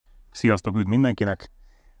Sziasztok, üdv mindenkinek!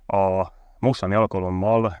 A mostani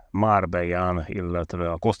alkalommal Marbellán,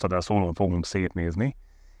 illetve a Costa del Solon fogunk szétnézni.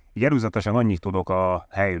 Így előzetesen annyit tudok a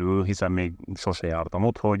helyről, hiszen még sose jártam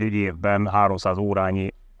ott, hogy egy évben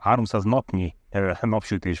 300 napnyi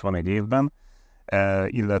napsütés van egy évben,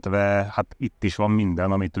 illetve hát itt is van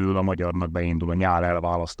minden, amitől a magyarnak beindul a nyár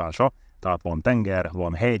elválasztása. Tehát van tenger,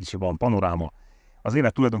 van hegy, van panoráma. Az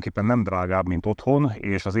élet tulajdonképpen nem drágább, mint otthon,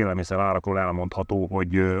 és az élelmiszer árakról elmondható,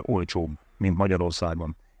 hogy olcsóbb, mint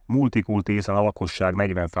Magyarországon. Multikulti, hiszen a lakosság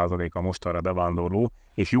 40%-a mostanra bevándorló,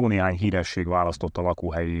 és jó néhány híresség választotta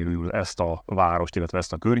lakóhelyéről ezt a várost, illetve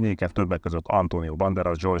ezt a környéket, többek között Antonio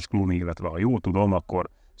Banderas, George Clooney, illetve ha jól tudom, akkor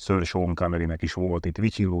Sir Sean Connerynek is volt itt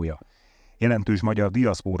vicsillója. Jelentős magyar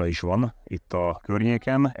diaszpóra is van itt a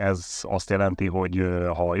környéken, ez azt jelenti, hogy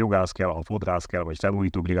ha jogász kell, ha fodrász kell, vagy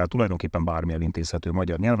felújítóbrigád, tulajdonképpen bármi elintézhető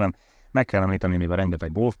magyar nyelven. Meg kell említeni mivel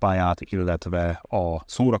rengeteg golfpályát, illetve a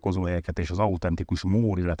szórakozóhelyeket és az autentikus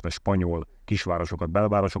mór, illetve spanyol kisvárosokat,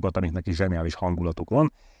 belvárosokat, amiknek is zseniális hangulatuk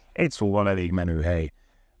van. Egy szóval elég menő hely.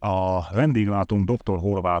 A vendéglátónk dr.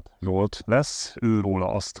 Horváth Zsolt lesz,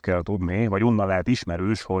 őróla azt kell tudni, vagy onnan lehet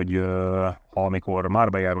ismerős, hogy amikor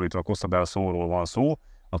Marbelláról, itt a Costa del Solról van szó,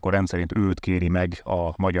 akkor rendszerint őt kéri meg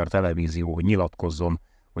a magyar televízió, hogy nyilatkozzon,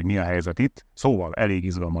 hogy mi a helyzet itt. Szóval elég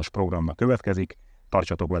izgalmas programnak következik,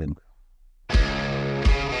 tartsatok velünk!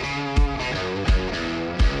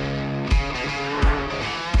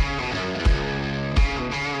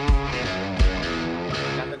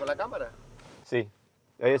 Sí.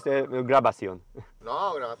 Es grabación.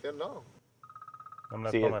 No, grabación no. Nem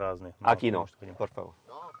lehet Sí, kamerázni. Aquí no, por favor.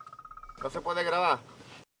 No, no se puede grabar.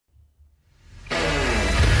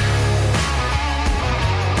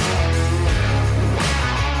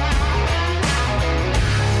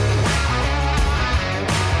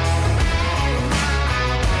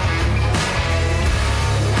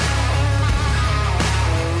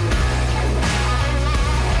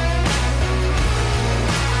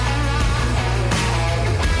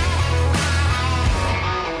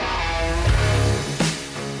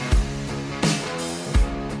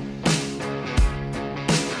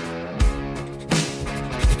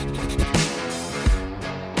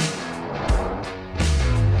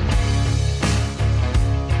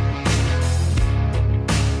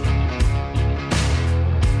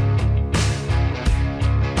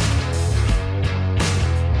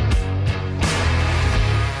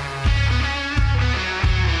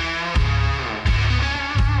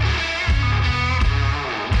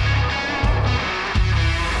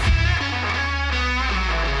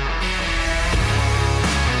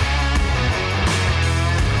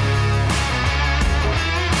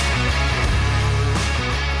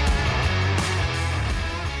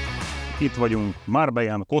 Itt vagyunk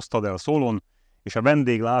Marbellán, Costa del Solon, és a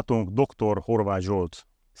vendéglátónk dr. Horváth Zsolt.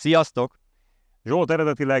 Sziasztok! Zsolt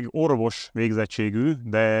eredetileg orvos végzettségű,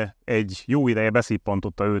 de egy jó ideje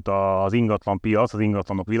beszippantotta őt az ingatlanpiac, az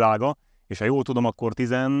ingatlanok világa, és ha jól tudom, akkor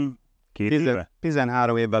 12 éve?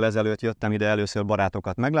 13 évvel ezelőtt jöttem ide először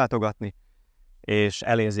barátokat meglátogatni, és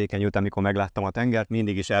elérzékenyültem, amikor megláttam a tengert,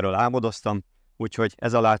 mindig is erről álmodoztam, úgyhogy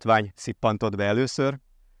ez a látvány szippantott be először,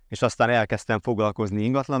 és aztán elkezdtem foglalkozni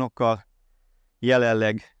ingatlanokkal.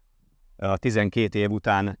 Jelenleg a 12 év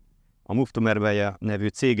után a Marbella nevű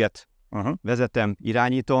céget vezetem,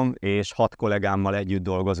 irányítom, és 6 kollégámmal együtt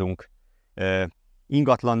dolgozunk.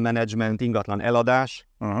 Ingatlan menedzsment, ingatlan eladás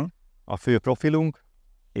a fő profilunk,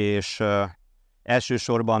 és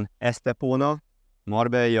elsősorban Estepona,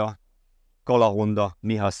 Marbella, Calahonda,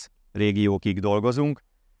 Mijas régiókig dolgozunk,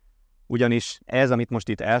 ugyanis ez, amit most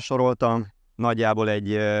itt elsoroltam, nagyjából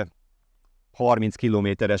egy 30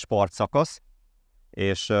 kilométeres partszakasz,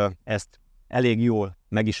 és ezt elég jól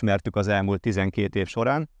megismertük az elmúlt 12 év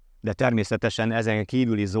során, de természetesen ezen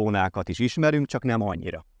kívüli zónákat is ismerünk, csak nem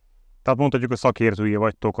annyira. Tehát mondhatjuk, hogy szakértője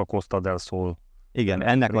vagytok a Costa del Sol. Igen,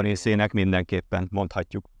 ennek a részének mindenképpen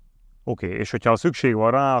mondhatjuk. Oké, és hogyha szükség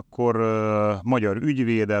van rá, akkor magyar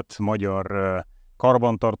ügyvédet, magyar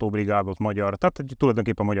karbantartóbrigádot, tehát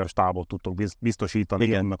tulajdonképpen magyar stábot tudtok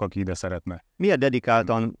biztosítani annak, aki ide szeretne. Mi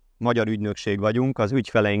dedikáltan magyar ügynökség vagyunk, az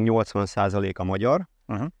ügyfeleink 80%-a magyar.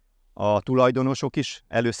 A tulajdonosok is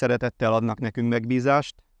előszeretettel adnak nekünk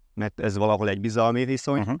megbízást, mert ez valahol egy bizalmi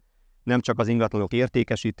viszony. Nem csak az ingatlanok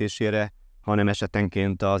értékesítésére, hanem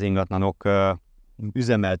esetenként az ingatlanok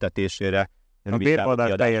üzemeltetésére. A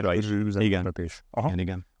bérbeadás teljes üzemeltetés.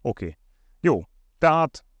 Igen. Oké. Jó,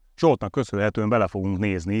 tehát Zsoltnak köszönhetően bele fogunk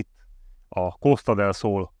nézni itt a Costa del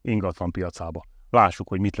Sol ingatlanpiacába. Lássuk,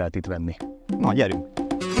 hogy mit lehet itt venni. Na, gyerünk!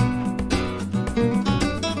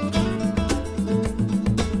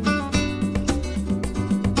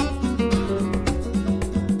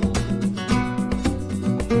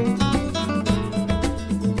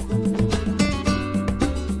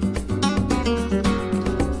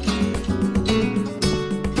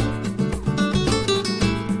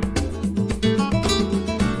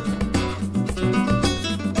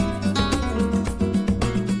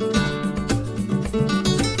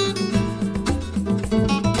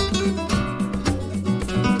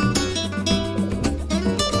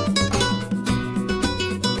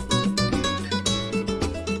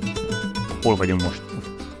 Hol vagyunk most?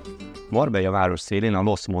 Marbella város szélén, a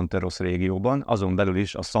Los Monteros régióban, azon belül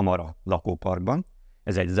is a Samara lakóparkban.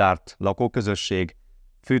 Ez egy zárt lakóközösség,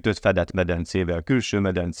 fűtött fedett medencével, külső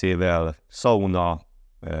medencével, szauna,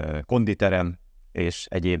 konditerem és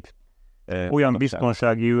egyéb. Olyan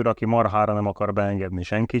biztonsági őr, aki marhára nem akar beengedni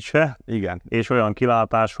senkit se. Igen. És olyan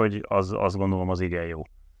kilátás, hogy azt gondolom az igen jó.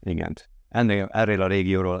 Igen. Erről a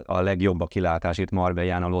régióról a legjobb a kilátás itt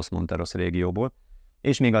Marbellán, a Los Monteros régióból.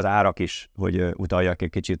 És még az árak is, hogy utaljak egy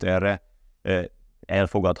kicsit erre,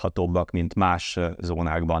 elfogadhatóbbak, mint más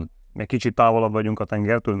zónákban. Egy kicsit távolabb vagyunk a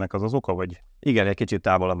tengertől, nek az oka, vagy? Igen, egy kicsit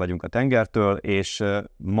távolabb vagyunk a tengertől, és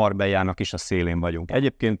Marbellának is a szélén vagyunk.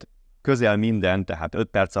 Egyébként közel minden, tehát 5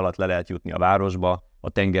 perc alatt le lehet jutni a városba, a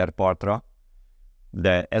tengerpartra,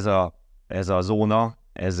 de ez a zóna,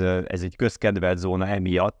 ez egy közkedvelt zóna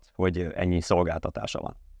emiatt, hogy ennyi szolgáltatása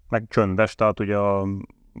van. Meg csöndes, tehát ugye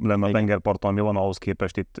lenne a tengerparton, ami van, ahhoz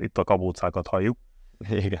képest itt a kabócákat halljuk.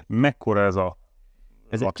 Igen. Mekkora ez a...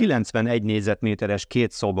 Ez egy 91 négyzetméteres 2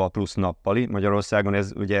 szoba plusz nappali. Magyarországon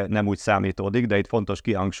ez ugye nem úgy számítódik, de itt fontos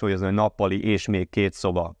kihangsúlyozni, hogy nappali és még 2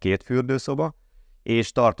 szoba, 2 fürdőszoba,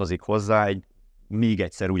 és tartozik hozzá egy még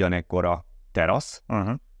egyszer ugyanekkora terasz,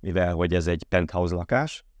 mivel hogy ez egy penthouse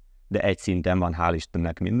lakás, de egy szinten van, hál'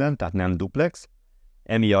 Istennek minden, tehát nem duplex.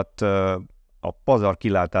 Emiatt a pazar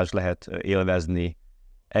kilátást lehet élvezni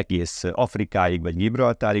egész Afrikáig vagy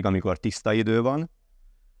Gibraltárig, amikor tiszta idő van,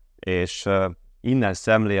 és innen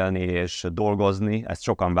szemlélni és dolgozni, ezt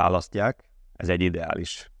sokan választják, ez egy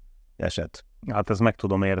ideális eset. Hát ezt meg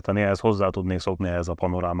tudom érteni, ehhez hozzá tudnék szokni ehhez a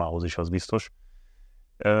panorámához is, az biztos.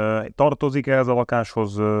 Tartozik ehhez a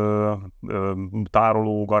lakáshoz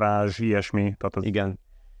tároló, garázs, ilyesmi? Tehát az... Igen,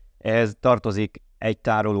 ehhez tartozik egy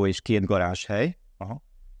tároló és 2 garázshely,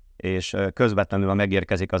 és közvetlenül, ha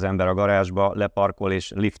megérkezik az ember a garázsba, leparkol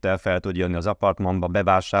és lifttel fel tud jönni az apartmanba,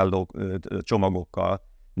 bevásárló csomagokkal,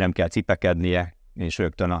 nem kell cipekednie, és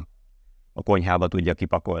rögtön a konyhába tudja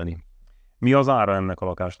kipakolni. Mi az ára ennek a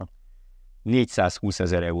lakásnak? 420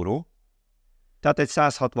 000 euró. Tehát egy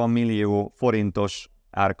 160 millió forintos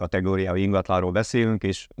árkategóriájú ingatlanról beszélünk,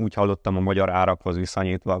 és úgy hallottam a magyar árakhoz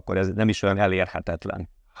viszonyítva, akkor ez nem is olyan elérhetetlen.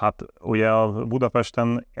 Hát ugye a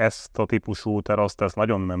Budapesten ezt a típusú teraszt, ezt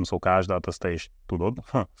nagyon nem szokás, de hát ezt te is tudod,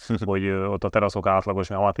 hogy ott a teraszok átlagos,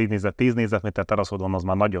 mert ha 10 négyzetméter teraszod van, az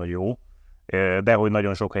már nagyon jó, de hogy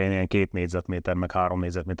nagyon sok helyen ilyen 2 négyzetméter, meg 3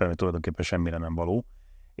 négyzetméter, ami tulajdonképpen semmire nem való.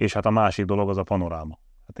 És hát a másik dolog az a panoráma.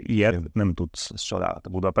 Hát ilyet nem tudsz csodálat a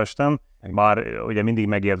Budapesten, bár ugye mindig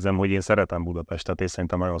megérzem, hogy én szeretem Budapestet, és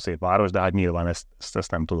szerintem nagyon szép város, de hát nyilván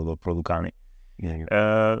ezt nem tudod ott produkálni.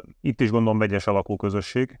 Itt is gondolom vegyes a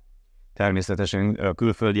lakóközösség. Természetesen a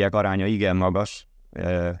külföldiek aránya igen magas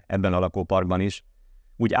ebben a lakóparkban is.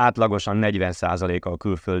 Úgy átlagosan 40% a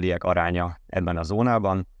külföldiek aránya ebben a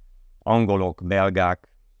zónában. Angolok,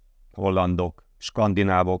 belgák, hollandok,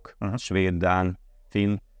 skandinávok, svéd, dán,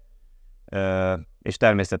 finn, és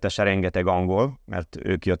természetesen rengeteg angol, mert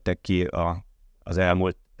ők jöttek ki az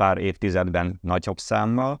elmúlt pár évtizedben nagyobb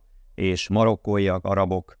számmal, és marokkóiak,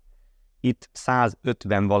 arabok. Itt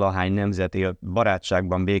 150 valahány nemzet él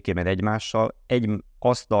barátságban, békében egymással, egy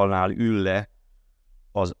asztalnál ül le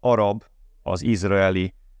az arab, az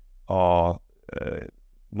izraeli,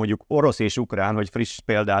 mondjuk orosz és ukrán, hogy friss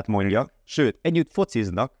példát mondjak, sőt, együtt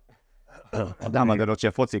fociznak a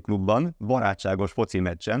Dámaderocse fociklubban, barátságos foci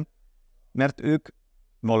meccsen, mert ők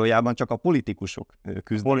valójában csak a politikusok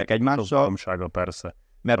küzdenek egymással, persze.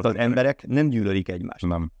 mert az emberek nem gyűlölik egymást.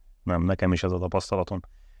 Nem, nekem is ez a tapasztalatom.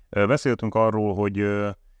 Beszéltünk arról, hogy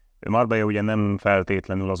Marbella ugye nem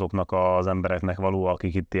feltétlenül azoknak az embereknek való,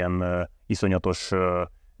 akik itt ilyen iszonyatos,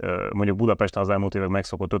 mondjuk Budapesten az elmúlt évek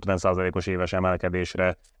megszokott 50%-os éves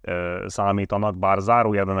emelkedésre számítanak, bár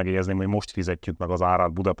zárójelben megjegyezném, hogy most fizetjük meg az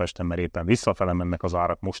árát Budapesten, mert éppen visszafele mennek az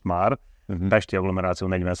árak most már. Pesti agglomeráció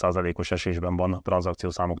 40%-os esésben van a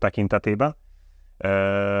tranzakciószámok tekintetében.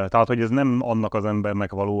 Tehát, hogy ez nem annak az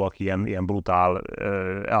embernek való, aki ilyen brutál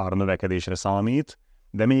árnövekedésre számít,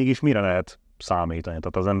 de mégis mire lehet számítani?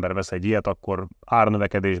 Tehát az ember vesz egy ilyet, akkor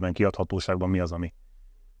árnövekedésben, kiadhatóságban mi az, ami?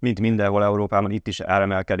 Mint mindenhol Európában, itt is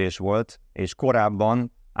áremelkedés volt, és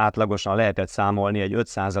korábban átlagosan lehetett számolni egy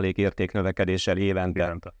 5% értéknövekedéssel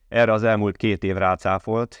évente. Erre az elmúlt 2 év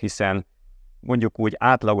rácáfolt, hiszen mondjuk úgy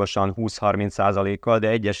átlagosan 20-30%-kal, de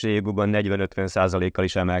egyes régiókban 40-50%-kal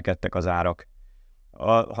is emelkedtek az árak.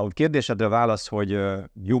 Ha kérdésedre válasz, hogy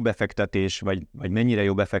jó befektetés, vagy mennyire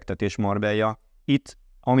jó befektetés Marbella, itt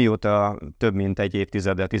amióta több mint egy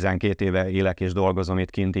évtizeddel, 12 éve élek és dolgozom itt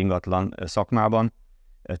kint ingatlan szakmában,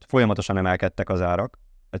 folyamatosan emelkedtek az árak,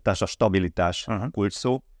 tehát a stabilitás kulcs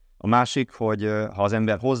szó. A másik, hogy ha az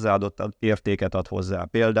ember hozzáadott értéket ad hozzá,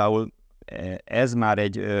 például ez már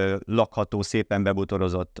egy lakható, szépen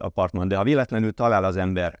bebutorozott apartman, de ha véletlenül talál az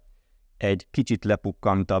ember egy kicsit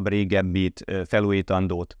lepukkantabb, régebbit,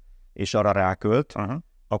 felújítandót, és arra rákölt,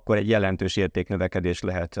 akkor egy jelentős értéknövekedést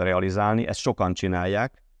lehet realizálni. Ezt sokan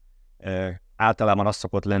csinálják. Általában az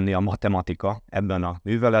szokott lenni a matematika ebben a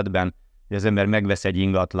műveletben, hogy az ember megvesz egy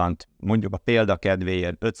ingatlant, mondjuk a példa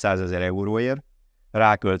kedvéért 500 000 euróért,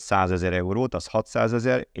 rákölt 100 000 eurót, az 600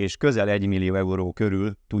 000, és közel 1 millió euró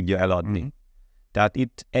körül tudja eladni. Tehát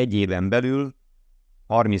itt egy éven belül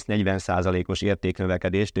 30-40%-os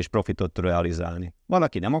értéknövekedést és profitot realizálni. Van,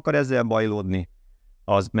 aki nem akar ezzel bajlódni,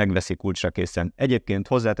 az megveszi kulcsra készen. Egyébként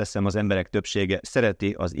hozzáteszem, az emberek többsége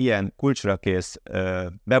szereti az ilyen kulcsra kész,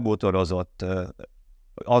 bebútorozott,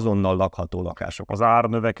 azonnal lakható lakásokat. Az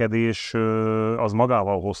árnövekedés az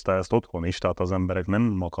magával hozta ezt otthon is, tehát az emberek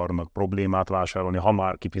nem akarnak problémát vásárolni, ha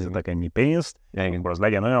már kifizetek ennyi pénzt, akkor az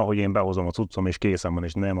legyen olyan, hogy én behozom a cuccom és készen van,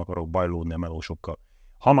 és nem akarok bajlódni a melósokkal.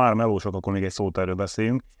 Ha már melósok, akkor még egy szót erről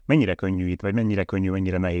beszéljünk. Mennyire könnyű itt, vagy mennyire könnyű,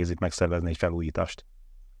 mennyire nehéz itt megszervezni egy felújítást?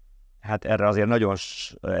 Hát erre azért nagyon,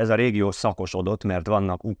 ez a régió szakosodott, mert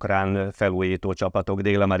vannak ukrán felújító csapatok,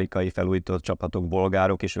 dél-amerikai felújító csapatok,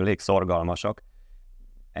 bolgárok, és elég szorgalmasak.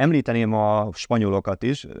 Említeném a spanyolokat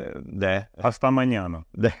is, de... Aztán mañana.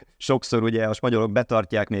 De sokszor ugye a spanyolok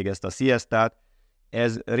betartják még ezt a siestát.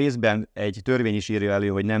 Ez részben egy törvény is írja elő,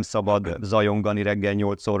 hogy nem szabad zajongani reggel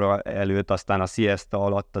 8 óra előtt, aztán a siesta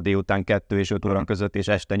alatt, a délután 2 és 5 óra között, és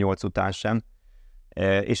este 8 után sem.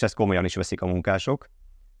 És ezt komolyan is veszik a munkások.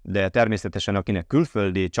 De természetesen akinek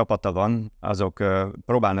külföldi csapata van, azok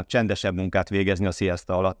próbálnak csendesebb munkát végezni a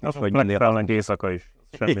siesta alatt. Hogy megfelelnek éjszaka is,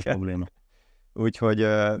 semmi probléma. Úgyhogy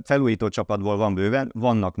felújító csapatból van bőven,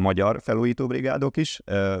 vannak magyar felújító brigádok is,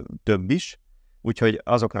 több is, úgyhogy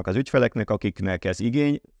azoknak az ügyfeleknek, akiknek ez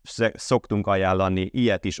igény, szoktunk ajánlani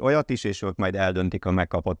ilyet is, olyat is, és ők majd eldöntik a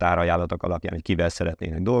megkapott árajánlatok alapján, hogy kivel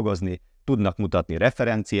szeretnének dolgozni, tudnak mutatni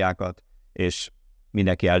referenciákat, és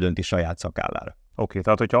mindenki eldönti saját szakállára. Oké,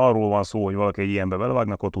 tehát hogyha arról van szó, hogy valaki egy ilyenbe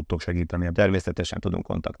belevágnak, akkor tudtok segíteni. Természetesen tudunk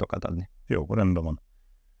kontaktokat adni. Jó, rendben van.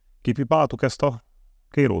 Kipipáltuk ezt a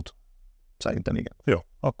kérót? Szerintem igen. Jó,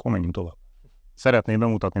 akkor menjünk tovább. Szeretném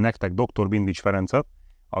bemutatni nektek dr. Bindics Ferencet,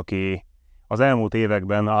 aki az elmúlt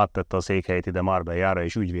években áttette a székhelyét ide Marbellára,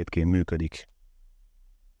 és ügyvédként működik.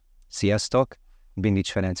 Sziasztok!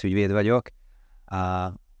 Bindics Ferenc ügyvéd vagyok.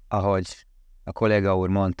 Ahogy a kolléga úr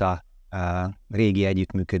mondta, régi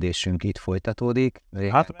együttműködésünk itt folytatódik.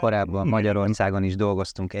 Hát korábban Magyarországon is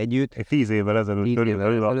dolgoztunk együtt. 10 évvel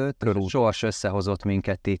ezelőtt Sors összehozott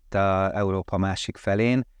minket itt a Európa másik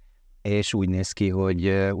felén, és úgy néz ki,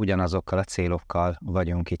 hogy ugyanazokkal a célokkal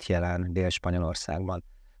vagyunk itt jelen Dél-Spanyolországban.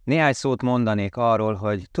 Néhány szót mondanék arról,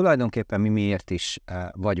 hogy tulajdonképpen mi miért is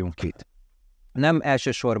vagyunk itt. Nem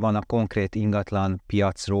elsősorban a konkrét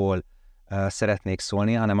ingatlanpiacról szeretnék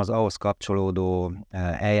szólni, hanem az ahhoz kapcsolódó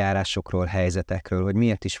eljárásokról, helyzetekről, hogy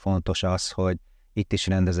miért is fontos az, hogy itt is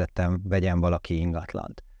rendezetten vegyen valaki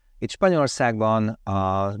ingatlant. Itt Spanyolországban,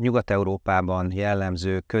 a Nyugat-Európában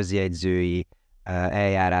jellemző közjegyzői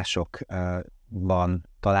eljárásokban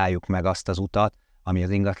találjuk meg azt az utat, ami az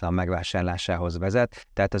ingatlan megvásárlásához vezet.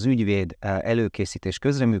 Tehát az ügyvéd előkészítés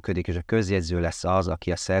közreműködik, és a közjegyző lesz az,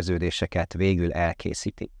 aki a szerződéseket végül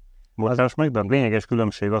elkészíti. Most meg, de a lényeges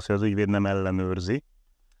különbség az, hogy az ügyvéd nem ellenőrzi.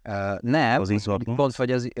 Nem,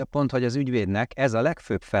 pont, hogy az ügyvédnek ez a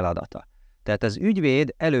legfőbb feladata. Tehát az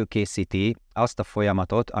ügyvéd előkészíti azt a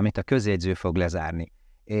folyamatot, amit a közjegyző fog lezárni.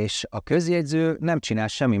 És a közjegyző nem csinál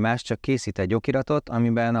semmi más, csak készít egy okiratot,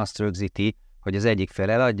 amiben azt rögzíti, hogy az egyik fél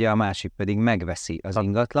eladja, a másik pedig megveszi az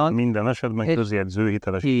ingatlan. Minden esetben közjegyző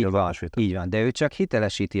hitelesíti az adásvételt. Így van, de ő csak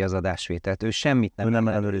hitelesíti az adásvételt, ő semmit nem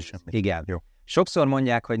ellenőriz semmit. Igen. Jó. Sokszor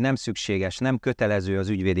mondják, hogy nem szükséges, nem kötelező az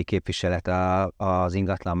ügyvédi képviselet az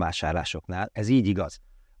ingatlan vásárlásoknál. Ez így igaz.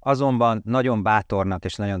 Azonban nagyon bátornak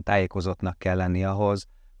és nagyon tájékozottnak kell lenni ahhoz,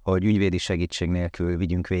 hogy ügyvédi segítség nélkül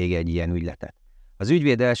vigyünk végig egy ilyen ügyletet. Az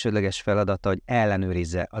ügyvéd elsődleges feladata, hogy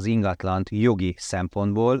ellenőrizze az ingatlant jogi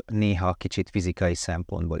szempontból, néha kicsit fizikai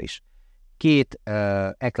szempontból is. Két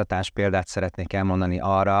eklatáns példát szeretnék elmondani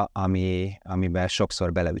arra, amiben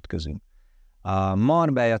sokszor beleütközünk. A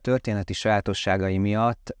Marbella történeti sajátosságai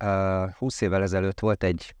miatt 20 évvel ezelőtt volt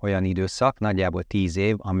egy olyan időszak, nagyjából 10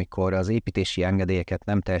 év, amikor az építési engedélyeket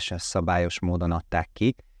nem teljesen szabályos módon adták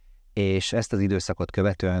ki, és ezt az időszakot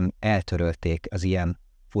követően eltörölték az ilyen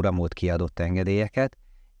furamód kiadott engedélyeket,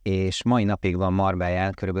 és mai napig van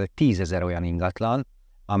Marbellán kb. 10 000 olyan ingatlan,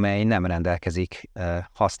 amely nem rendelkezik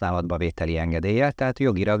használatba vételi engedéllyel, tehát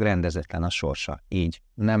jogilag rendezetlen a sorsa. Így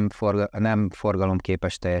nem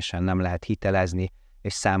forgalomképes teljesen, nem lehet hitelezni,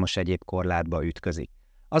 és számos egyéb korlátba ütközik.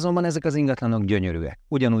 Azonban ezek az ingatlanok gyönyörűek.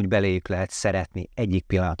 Ugyanúgy beléjük lehet szeretni egyik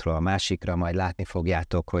pillanatról a másikra, majd látni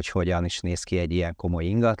fogjátok, hogy hogyan is néz ki egy ilyen komoly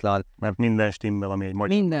ingatlan. Mert minden stimmel, ami egy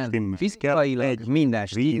magyar minden stimmel. fizikailag, minden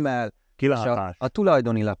stimmel, és a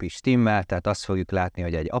tulajdoni lap is stimmel, tehát azt fogjuk látni,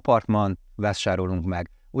 hogy egy apartman vásárolunk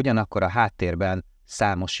meg, ugyanakkor a háttérben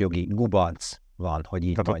számos jogi gubanc van, hogy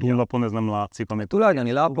így tehát mondjam. a túllapon ez nem látszik. Amit A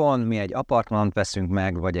tulajdoni lapon mi egy apartmant veszünk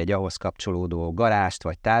meg, vagy egy ahhoz kapcsolódó garást,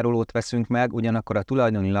 vagy tárolót veszünk meg, ugyanakkor a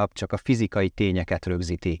tulajdoni lap csak a fizikai tényeket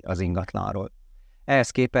rögzíti az ingatlanról. Ehhez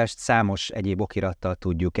képest számos egyéb okirattal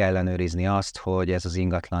tudjuk ellenőrizni azt, hogy ez az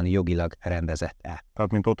ingatlan jogilag rendezett-e.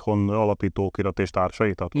 Tehát mint otthon alapító okirat és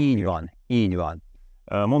társait? Így van, így van.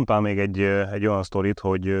 Mondtál még egy olyan sztorit,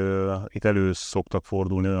 hogy itt elő szoktak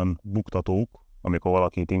fordulni olyan buktatók, amikor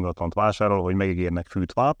valaki itt ingatlant vásárol, hogy megígérnek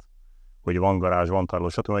fűtfát, hogy van garázs, van tároló,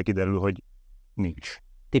 stb. Majd kiderül, hogy nincs.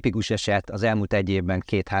 Tipikus eset, az elmúlt egy évben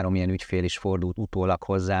 2-3 ilyen ügyfél is fordult utólag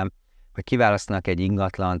hozzám, hogy kiválasztanak egy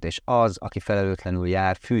ingatlant, és az, aki felelőtlenül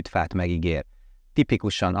jár, fűtfát megígér.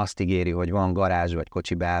 Tipikusan azt ígéri, hogy van garázs vagy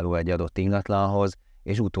kocsi beálló egy adott ingatlanhoz,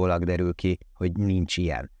 és utólag derül ki, hogy nincs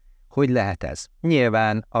ilyen. Hogy lehet ez?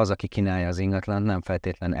 Nyilván az, aki kínálja az ingatlant, nem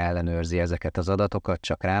feltétlen ellenőrzi ezeket az adatokat,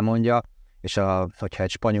 csak rámondja, és hogyha egy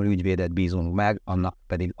spanyol ügyvédet bízunk meg, annak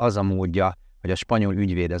pedig az a módja, hogy a spanyol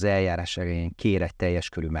ügyvéd az eljárás elején kér egy teljes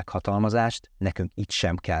körű meghatalmazást, nekünk itt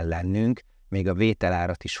sem kell lennünk, még a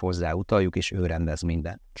vételárat is hozzá utaljuk, és ő rendez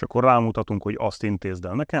mindent. És akkor rámutatunk, hogy azt intézd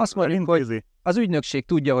el nekem. Azt mondjuk, hogy az ügynökség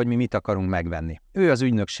tudja, hogy mi mit akarunk megvenni. Ő az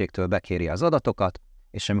ügynökségtől bekéri az adatokat,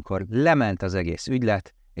 és amikor lement az egész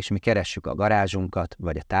ügylet, és mi keressük a garázsunkat,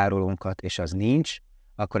 vagy a tárolónkat, és az nincs,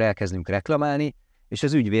 akkor elkezdünk reklamálni, és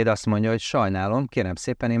az ügyvéd azt mondja, hogy sajnálom, kérem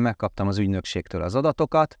szépen, én megkaptam az ügynökségtől az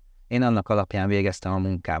adatokat, én annak alapján végeztem a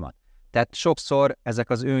munkámat. Tehát sokszor ezek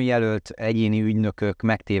az önjelölt egyéni ügynökök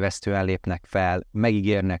megtévesztően lépnek fel,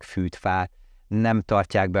 megígérnek fűtfát, nem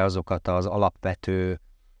tartják be azokat az alapvető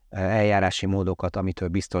eljárási módokat, amitől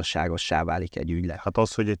biztonságossá válik egy ügylet. Hát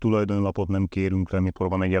az, hogy egy tulajdonlapot nem kérünk le, mikor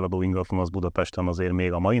van egy eladó ingatlan az Budapesten, azért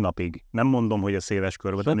még a mai napig. Nem mondom, hogy a széles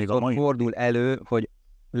körben, de még a mai fordul elő, hogy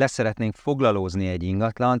leszeretnénk foglalózni egy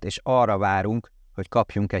ingatlant, és arra várunk, hogy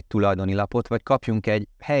kapjunk egy tulajdoni lapot, vagy kapjunk egy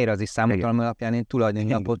helyreazi számutalom alapján én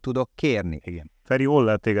tulajdoni lapot tudok kérni. Igen. Feri, hol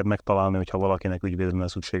lehet téged megtalálni, hogyha valakinek ügyvédre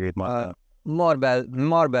szükségét már?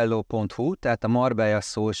 Marbella.hu, tehát a Marbella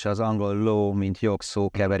szó és az angol law, mint jogszó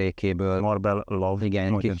keverékéből. Marbella.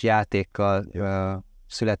 Igen, kis játékkal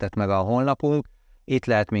született meg a honlapunk. Itt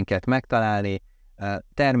lehet minket megtalálni.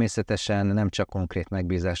 Természetesen nem csak konkrét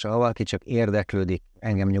megbízásra, ha valaki csak érdeklődik,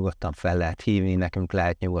 engem nyugodtan fel lehet hívni, nekünk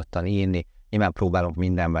lehet nyugodtan írni. Nyilván próbálunk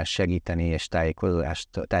mindenben segíteni és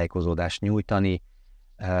tájékozódást nyújtani,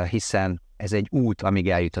 hiszen ez egy út, amíg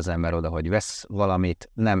eljut az ember oda, hogy vesz valamit,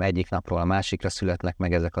 nem egyik napról a másikra születnek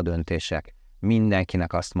meg ezek a döntések.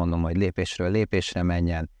 Mindenkinek azt mondom, hogy lépésről lépésre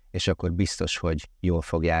menjen, és akkor biztos, hogy jól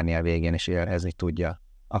fog járni a végén, és élvezni tudja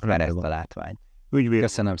akár ezt a látványt. Ügyvéd.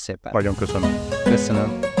 Köszönöm szépen. Nagyon köszönöm.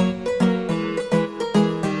 Köszönöm.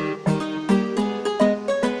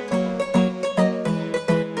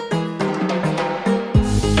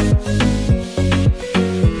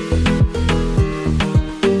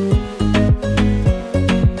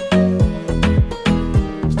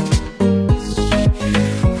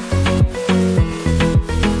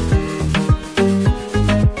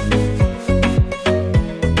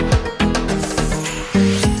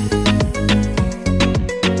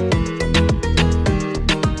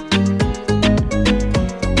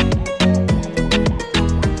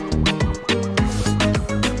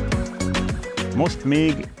 Most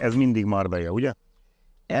még ez mindig Marbella, ugye?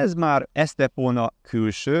 Ez már Estepona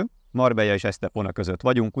külső, Marbella és Estepona között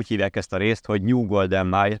vagyunk, úgy hívják ezt a részt, hogy New Golden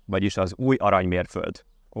Mile, vagyis az új aranymérföld.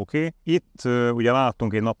 Oké. Itt ugye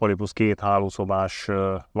láttunk egy nappali plusz 2 hálószobás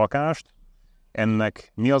lakást.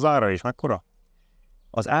 Ennek mi az ára és mekkora?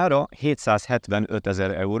 Az ára 775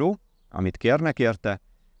 000 euró, amit kérnek érte,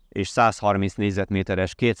 és 130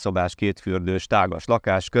 négyzetméteres, 2 szobás, 2 fürdős, tágas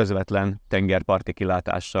lakás, közvetlen tengerparti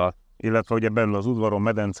kilátással. Illetve ugye belül az udvaron,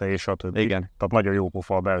 medence és a többi. Igen. Tehát nagyon jó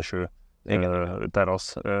pofa a belső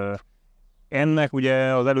terasz. Ennek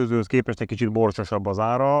ugye az előzőhöz képest egy kicsit borcsosabb az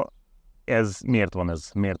ára. Ez miért van ez?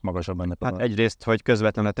 Miért magasabb ennek? Hát egyrészt, hogy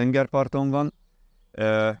közvetlen a tengerparton van,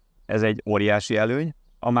 ez egy óriási előny.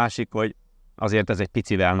 A másik, hogy azért ez egy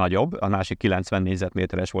picivel nagyobb, a másik 90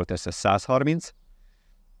 négyzetméteres volt, ez 130.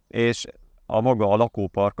 És a maga a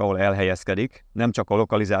lakópark, ahol elhelyezkedik, nem csak a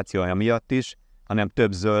lokalizációja miatt is, hanem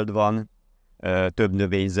több zöld van, több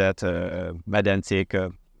növényzet, medencék,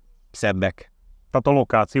 szebbek. Tehát a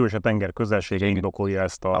lokáció és a tenger közelsége indokolja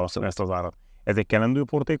ezt az árat. Ez egy kelendő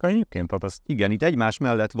portéka egyébként? Tehát ez... Igen, itt egymás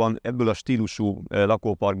mellett van ebből a stílusú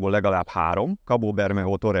lakóparkból legalább 3, Cabo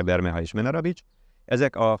Bermejo, Torre Bermeja és Menarabics.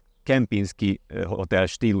 Ezek a Kempinski hotel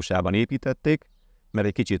stílusában építették, mert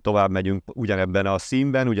egy kicsit tovább megyünk, ugyanebben a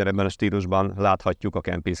színben, ugyanebben a stílusban láthatjuk a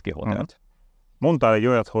Kempinski hotelt. Mondtál egy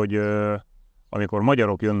olyat, hogy amikor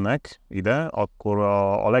magyarok jönnek ide, akkor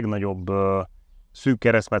a legnagyobb szűk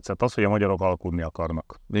keresztmetszet az, hogy a magyarok alkudni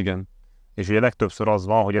akarnak. Igen. És ugye legtöbbször az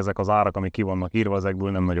van, hogy ezek az árak, amik ki vannak írva,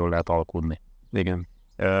 ezekből nem nagyon lehet alkudni. Igen.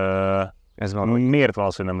 Ez van, miért van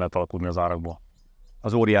az, hogy nem lehet alkudni az árakból?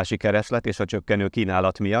 Az óriási kereslet és a csökkenő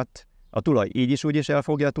kínálat miatt. A tulaj így is úgy is el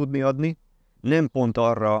fogja tudni adni, nem pont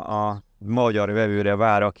arra a magyar vevőre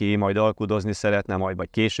vár, aki majd alkudozni szeretne, majd vagy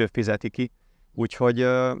később fizeti ki. Úgyhogy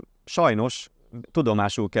sajnos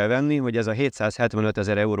tudomásul kell venni, hogy ez a 775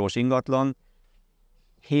 000 eurós ingatlan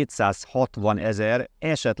 760 000,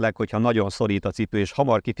 esetleg, hogyha nagyon szorít a cipő, és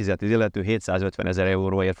hamar kifizeti az illető, 750 000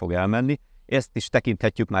 euróért fog elmenni. Ezt is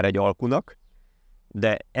tekinthetjük már egy alkunak,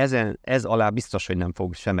 de ez alá biztos, hogy nem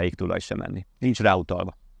fog semmelyik tulaj sem menni. Nincs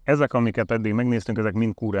ráutalva. Ezek, amiket eddig megnéztünk, ezek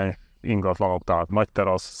mind kúrens ingatlanok, tehát nagy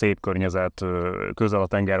terasz, szép környezet, közel a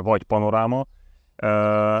tenger, vagy panoráma,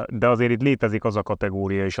 de azért itt létezik az a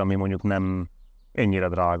kategória is, ami mondjuk nem ennyire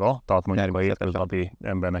drága, tehát mondjuk a hétköznapi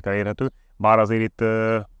embernek elérhető. Bár azért itt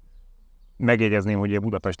megjegyezném, hogy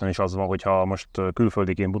Budapesten is az van, hogyha most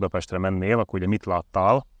külföldiként Budapestre mennél, akkor ugye mit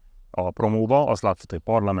láttál a promóba? Azt láttad, hogy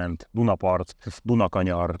Parlament, Dunapart,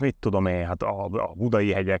 Dunakanyar, mit tudom én, hát a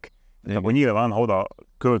budai hegyek. Akkor nyilván, ha oda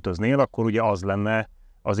költöznél, akkor ugye az lenne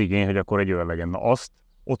az igény, hogy akkor egy olyan legyen. Na azt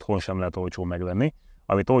otthon sem lehet olcsón megvenni.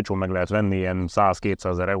 Amit olcsón meg lehet venni ilyen 100-200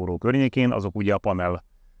 000 euró környékén, azok ugye a panel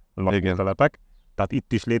lakótelepek. Tehát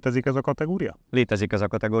itt is létezik ez a kategória? Létezik ez a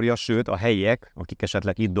kategória, sőt a helyiek, akik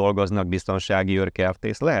esetleg itt dolgoznak, biztonsági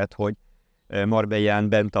őrkertész, lehet, hogy Marbellán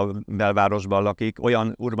bent a belvárosban lakik,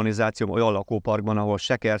 olyan urbanizáció, olyan lakóparkban, ahol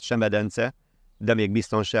se kert, se medence, de még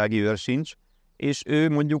biztonsági őr sincs, és ő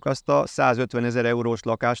mondjuk azt a 150 000 eurós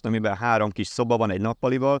lakást, amiben 3 kis szoba van egy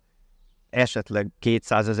nappalival, esetleg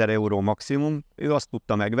 200 000 euró maximum, ő azt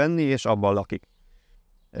tudta megvenni, és abban lakik.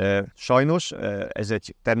 Sajnos ez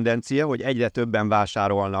egy tendencia, hogy egyre többen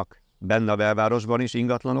vásárolnak benne a belvárosban is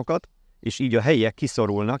ingatlanokat, és így a helyiek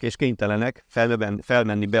kiszorulnak, és kénytelenek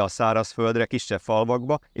felmenni be a szárazföldre, kisebb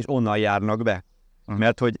falvakba, és onnan járnak be.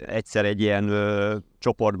 Mert hogy egyszer egy ilyen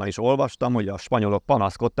csoportban is olvastam, hogy a spanyolok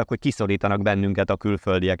panaszkodtak, hogy kiszorítanak bennünket a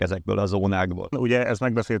külföldiek ezekből a zónákból. Ugye ezt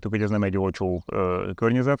megbeszéltük, hogy ez nem egy olcsó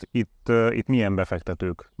környezet. Itt milyen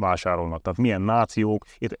befektetők vásárolnak? Tehát milyen nációk?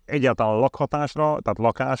 Itt egyáltalán lakhatásra, tehát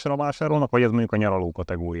lakásra vásárolnak, vagy ez mondjuk a nyaraló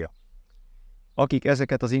kategória? Akik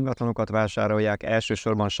ezeket az ingatlanokat vásárolják,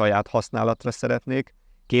 elsősorban saját használatra szeretnék,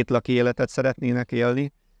 kétlaki életet szeretnének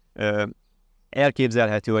élni.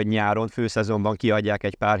 Elképzelhető, hogy nyáron, főszezonban kiadják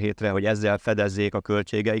egy pár hétre, hogy ezzel fedezzék a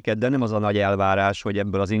költségeiket, de nem az a nagy elvárás, hogy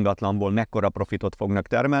ebből az ingatlanból mekkora profitot fognak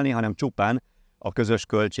termelni, hanem csupán a közös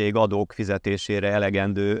költség adók fizetésére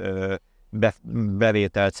elegendő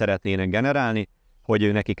bevételt szeretnének generálni,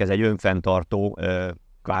 hogy nekik ez egy önfenntartó,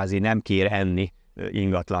 kvázi nem kér enni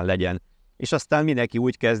ingatlan legyen. És aztán mindenki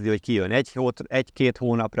úgy kezdi, hogy kijön egy-két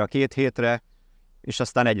hónapra, 2 hétre, és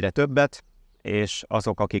aztán egyre többet, és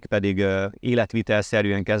azok, akik pedig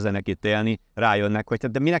életvitelszerűen kezdenek itt élni, rájönnek, hogy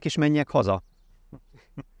de minek is menjek haza?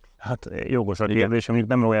 Hát jogos a kérdés, mondjuk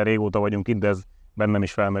nem olyan régóta vagyunk itt, de ez bennem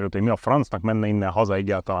is felmerült, hogy mi a francnak menne innen haza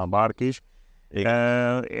egyáltalán bárki is.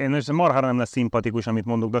 Én marhára nem lesz szimpatikus, amit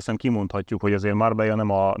mondok, de azt hiszem kimondhatjuk, hogy azért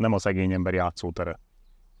Marbella nem a szegény ember játszótere.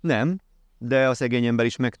 Nem, de a szegény ember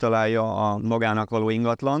is megtalálja a magának való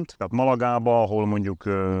ingatlant. Tehát Malagába, ahol mondjuk...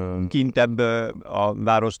 Kintebb a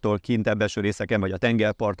várostól, kintebb eső részeken, vagy a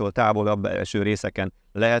tengerparttól távolabb eső részeken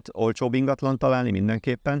lehet olcsóbb ingatlan találni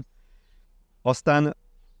mindenképpen. Aztán,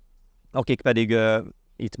 akik pedig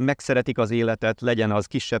itt megszeretik az életet, legyen az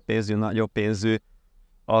kisebb pénzű, nagyobb pénzű,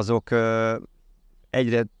 azok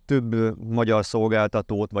egyre több magyar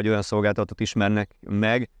szolgáltatót, vagy olyan szolgáltatót ismernek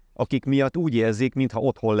meg, akik miatt úgy érzik, mintha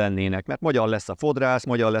otthon lennének. Mert magyar lesz a fodrász,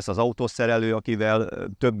 magyar lesz az autószerelő, akivel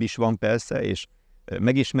több is van persze, és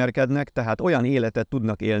megismerkednek, tehát olyan életet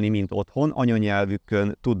tudnak élni, mint otthon,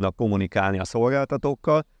 anyanyelvükön tudnak kommunikálni a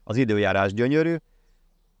szolgáltatókkal, az időjárás gyönyörű.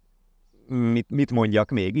 Mit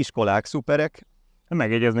mondjak még? Iskolák szuperek.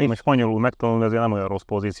 Megjegyezném, hogy spanyolul megtanulni azért nem olyan rossz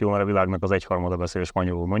pozíció, mert a világnak az 1/3 beszél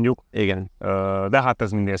spanyolul mondjuk. Igen. De hát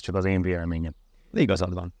ez mindez csak az én véleményem.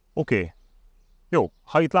 Igazad van. Oké. Jó,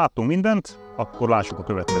 ha itt láttunk mindent, akkor lássuk a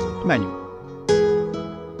következőt. Menjünk.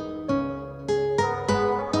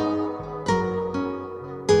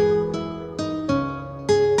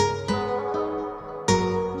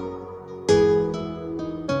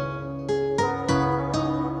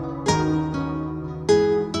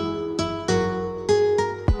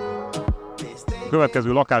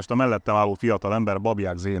 következő lakást a mellettem álló fiatal ember,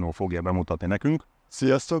 Babják Zénó fogja bemutatni nekünk.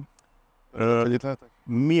 Sziasztok! Hogy itt lehetek?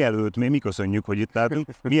 Mielőtt mi köszönjük, hogy itt lehetünk,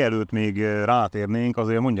 mielőtt még rátérnénk,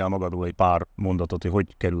 azért mondjál magadról egy pár mondatot,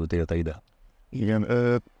 hogy kerültél te ide. Igen,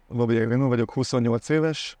 Babják Zénó vagyok, 28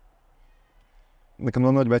 éves. Nekem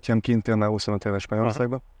a nagybátyám kint él már 25 éves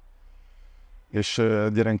Spanyolországban. És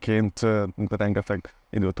gyerekként rengeteg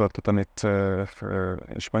időt tartottam itt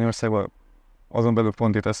Spanyolországban, azon belül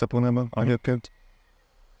pont itt Eszepónában egyébként.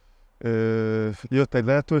 Jött egy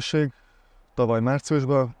lehetőség tavaly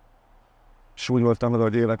márciusban, és úgy voltam vele,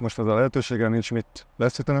 hogy élek most az a lehetőséggel, nincs mit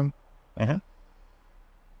veszítenem.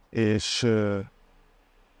 És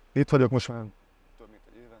itt vagyok most már több mint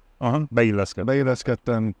egy éve.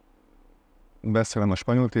 Beilleszkedtem, beszélem a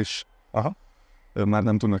spanyolt is. Már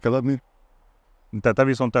nem tudnak eladni. Te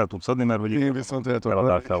viszont el tudsz adni, mert hogy én viszont el tudok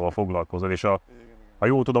eladásával foglalkozol, és ha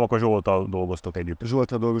jól tudom, akkor Zsolttal dolgoztok együtt.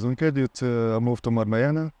 Zsolttal dolgozunk együtt, a Móvton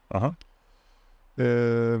Marbellánál.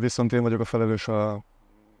 Viszont én vagyok a felelős a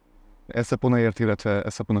Eszepónáért, illetve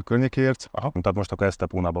Eszepóna környékéért. Tehát most akkor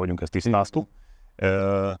Eszepónában vagyunk, ezt tisztáztuk.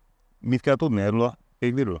 Mit kell tudni erről a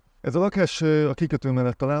égviről? Ez a lakás a kikötő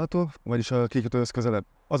mellett található, vagyis a kikötőhöz közelebb.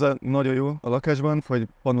 Az a nagyon jó a lakásban, hogy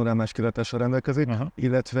panorámás kilátással rendelkezik,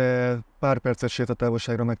 illetve pár perces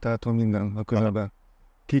sétatávolságra megtalálható minden a közelben.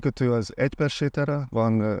 Kikötő az 1 perc sétára,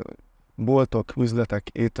 van boltok, üzletek,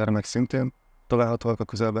 éttermek szintén találhatóak a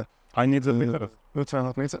közelben. Hány négyzetméter?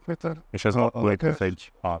 56 négyzetméter. És ez nappali plusz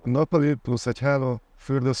egy háló. Nappali plusz egy háló,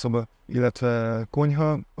 fürdőszoba, illetve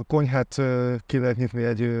konyha. A konyhát ki lehet nyitni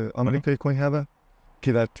egy amerikai konyhába,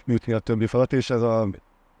 ki lehet nyitni a többi falat, és ez a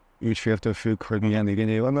ügyféltől függ, hogy milyen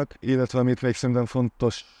igényei vannak. Illetve amit még szerintem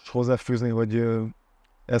fontos hozzáfűzni, hogy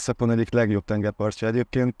Eszepon egyik legjobb tengerpartja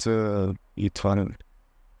egyébként, itt van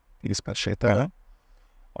 10 perc sétára.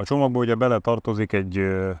 A csomagba ugye bele tartozik egy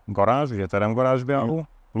garázs, ugye teremgarázsbeálló,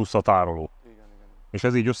 plusz a tároló. Igen. És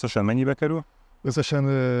ez így összesen mennyibe kerül? Összesen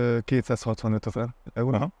 265 000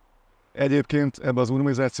 euró. Egyébként ebben az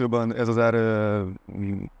urbanizācióban ez az ár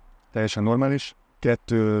teljesen normális.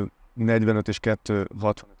 2,45 és 2,65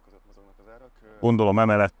 között mozognak az árak. Gondolom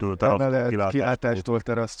emelettől, kilátástól,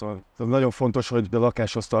 terasztól. Ez nagyon fontos, hogy a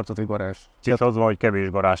lakáshoz tartozik garázs. Csak az van, hogy kevés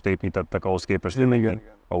garást építettek ahhoz képest, hogy igen.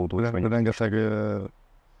 Autó is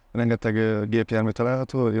rengeteg gépjármű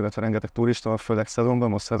található, illetve rengeteg turista van, főleg szezonban,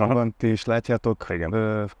 most szezonban, ti is látjátok.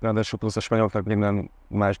 Ráadásul plusz a spanyoloknak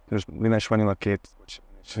minden spanyolnak 2.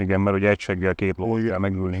 Igen, mert ugye egységgel 2 lót kell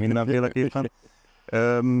megülni mindenféleképpen.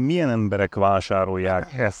 Milyen emberek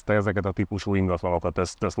vásárolják ezeket a típusú ingatlanokat?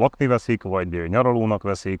 Ezt lakni veszik, vagy nyaralónak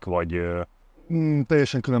veszik, vagy...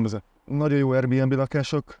 Teljesen különböző. Nagyon jó Airbnb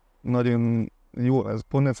lakások, nagyon jó, ez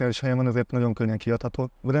potenciális helyen van, ezért nagyon könnyen kiadható.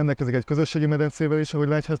 Rendelkezik egy közösségi medencével is, ahogy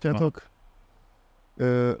láthatjátok.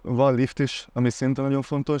 Van lift is, ami szinte nagyon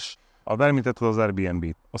fontos. Említetted az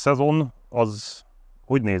Airbnb-t. A szezon az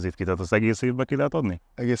hogy néz itt ki? Tehát az egész évben ki lehet adni?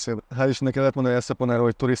 Egész évben. Hál' Istennek lehet mondani Eszeponáról,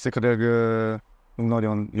 hogy turisztikailag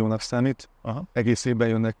nagyon jónak számít. Egész évben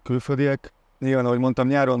jönnek külföldiek. Nyilván, ahogy mondtam,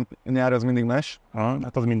 nyár az mindig más.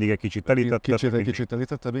 Hát az mindig egy kicsit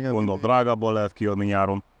telítettebb. Igen. Gondolom, drágábban lehet kiadni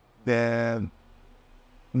nyáron.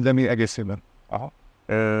 De mi egész évben.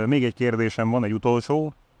 Még egy kérdésem van, egy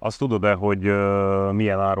utolsó. Azt tudod-e, hogy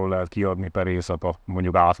milyen áron lehet kiadni per éjszaka,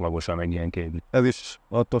 mondjuk átlagosan egy ilyen képig? Ez is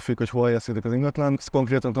attól függ, hogy hol helyezkedik az ingatlan.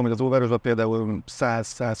 Konkrétan tudom, hogy az óvárosban például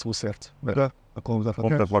 100-120-ért a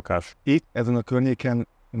komplet lakás. Itt, ezen a környéken,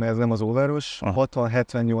 mert ez nem az óváros, 60,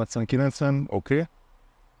 70, 80, 90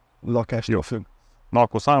 lakástól függ. Na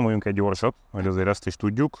akkor számoljunk egy gyorsat, hogy azért ezt is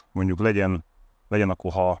tudjuk. Mondjuk legyen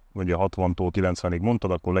akkor, ha ugye 60-tól 90-ig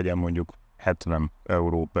mondtad, akkor legyen mondjuk 70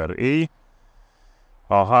 euró per éj.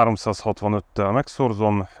 A 365-tel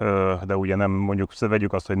megszorzom, de ugye nem, mondjuk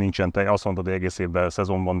vegyük azt, hogy nincsen azt mondtad, hogy egész évben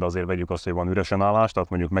szezonban, de azért vegyük azt, hogy van üresen állás, tehát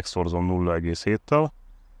mondjuk megszorzom 0,7-tel,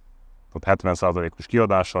 tehát 70%-os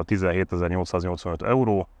kiadással 17.885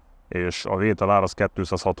 euró, és a vételár az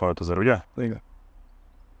 265 000, ugye? Igen.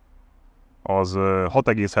 Az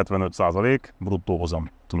 6,75% bruttó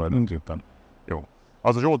hozam tulajdonképpen. Jó.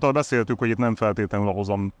 Az a Zsolttal beszéltük, hogy itt nem feltétlenül a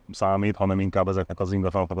hozam számít, hanem inkább ezeknek az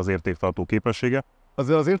ingatlanoknak az értéktartó képessége.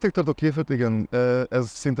 Az értéktartó képesség, igen, ez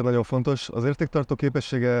szinte nagyon fontos. Az értéktartó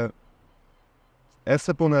képessége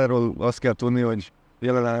Eszeponáról azt kell tudni, hogy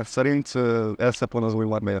jelenállás szerint Eszepon az új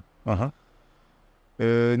Marbella.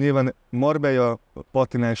 Nyilván Marbella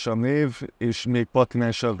patinásabb név, és még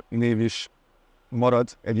patinásabb név is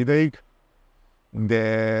marad egy ideig,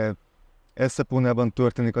 de Eszeponában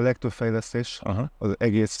történik a legtöbb fejlesztés az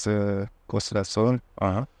egész Costa del Solon.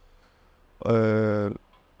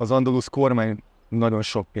 Az andalusz kormány nagyon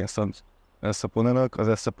sok pénzt ad Eszeponának, az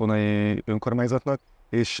eszeponai önkormányzatnak,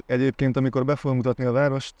 és egyébként, amikor be fogom mutatni a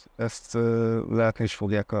várost, ezt látni is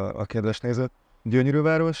fogják a kedves nézők. Gyönyörű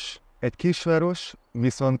város, egy kisváros,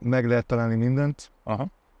 viszont meg lehet találni mindent. Aha.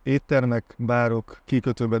 Éttermek, bárok,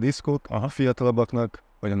 kikötőbe diszkók, a fiatalabbaknak,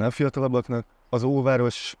 vagy a nem fiatalabbaknak. Az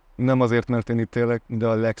óváros nem azért, mert én itt élek, de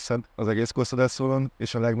a legszebb az egész Costa del Solon,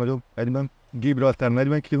 és a legnagyobb egyben. Gibraltár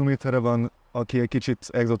 40 kilométerre van, aki egy kicsit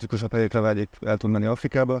egzotikusabb helyekre vágyik, el tud menni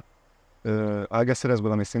Afrikába.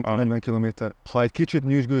 Algeciresből, ami szintén 40 kilométer. Ha egy kicsit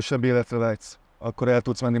nyüzsgősebb életre vágysz, akkor el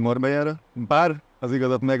tudsz menni Marbellára. Bár az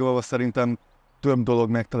igazat megvalva szerintem több dolog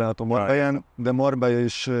megtalálható Marbellán, de Marbella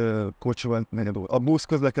is kocsival negyed óra. A busz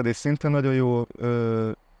közlekedés szintén nagyon jó.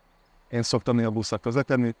 Én szoktam néha busszal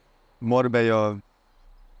közlekedni. Marbella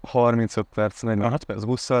 35 perc, 46 perc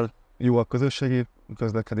busszal. Jó a közösségi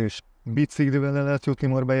közlekedés. Biciklivel el lehet jutni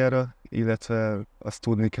Marbellára, illetve azt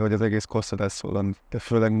tudni kell, hogy az egész Costa del Solon, de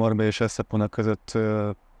főleg Marbella és Eszeponá között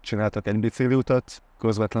csináltak egy bicikliutat,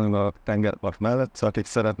 közvetlenül a Tengerpart mellett, szóval akik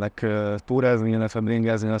szeretnek túrázni, illetve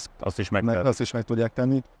bringázni, azt is meg tudják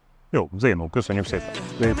tenni. Jó, Zénó, köszönjük szépen!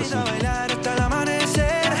 Köszönjük.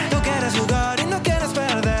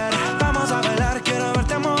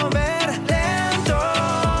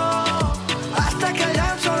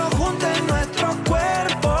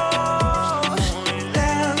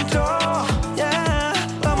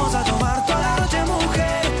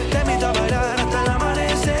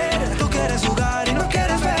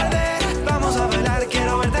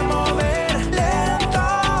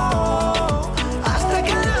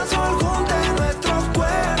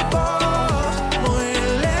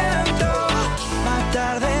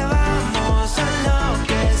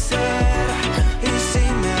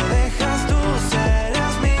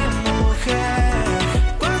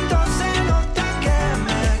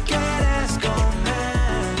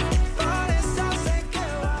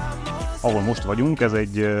 Ahol most vagyunk, ez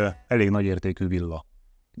egy elég nagy értékű villa.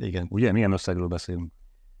 Igen. Ugye? Milyen összegről beszélünk?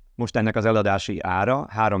 Most ennek az eladási ára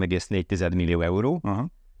 3,4 millió euró,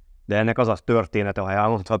 de ennek az a története, ha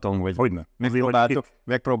elmondhatom, hogy Hogyne?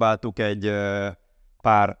 megpróbáltuk egy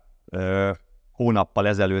pár hónappal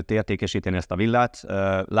ezelőtt értékesíteni ezt a villát.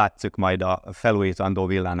 Látszik majd a felújítandó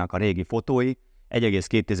villának a régi fotói.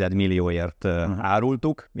 1,2 millióért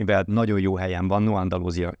árultuk, mivel nagyon jó helyen van,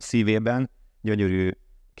 Andalúzia szívében, gyönyörű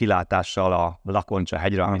kilátással a Lakoncsa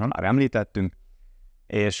hegyre, amit már említettünk,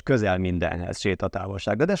 és közel mindenhez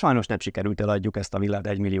sétatávolságra. De sajnos nem sikerült eladjuk ezt a villát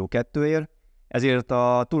 1,2 millióért, ezért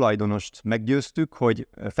a tulajdonost meggyőztük, hogy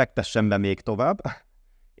fektessen be még tovább,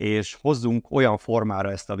 és hozzunk olyan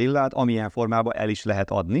formára ezt a villát, amilyen formában el is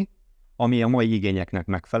lehet adni, ami a mai igényeknek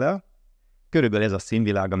megfelel. Körülbelül ez a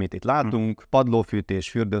színvilág, amit itt látunk, padlófűtés,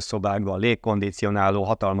 fürdőszobákban, légkondicionáló,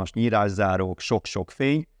 hatalmas nyírászárók, sok-sok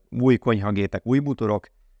fény, új konyhagépek, új bútorok,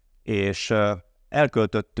 és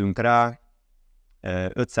elköltöttünk rá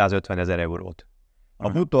 550 000 eurót. A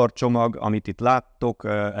bútorcsomag, amit itt láttok,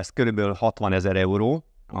 ez körülbelül 60 000 euró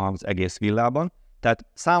az egész villában. Tehát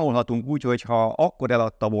számolhatunk úgy, hogy ha akkor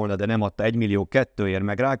eladta volna, de nem adta 1,2 millióért,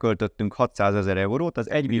 meg ráköltöttünk 600 000 eurót, az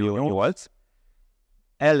 1,8 millió.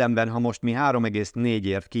 Ellenben, ha most mi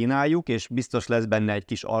 3,4-ért kínáljuk, és biztos lesz benne egy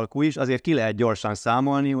kis alkú is, azért ki lehet gyorsan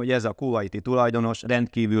számolni, hogy ez a kuwaiti tulajdonos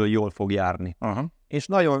rendkívül jól fog járni. És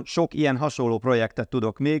nagyon sok ilyen hasonló projektet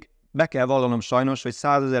tudok még. Be kell vallanom sajnos, hogy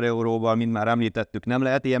 100 000 euróval, mint már említettük, nem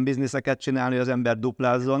lehet ilyen bizniszeket csinálni, hogy az ember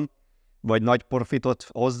duplázzon, vagy nagy profitot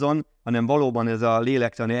hozzon, hanem valóban ez a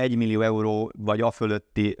lélektani 1 millió euró vagy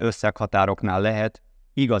afölötti összeghatároknál lehet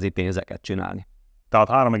igazi pénzeket csinálni. Tehát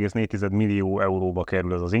 3,4 millió euróba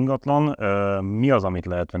kerül ez az ingatlan. Mi az, amit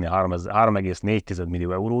lehet venni 3,4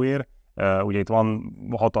 millió euróért? Ugye itt van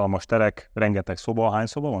hatalmas terek, rengeteg szoba. Hány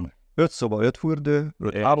szoba van? 5 szoba, 5 fürdő.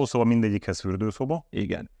 5 hálószoba, mindegyikhez fürdőszoba.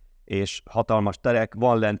 Igen. És hatalmas terek,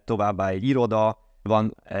 van lent továbbá egy iroda,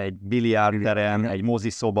 van egy biliárdterem, egy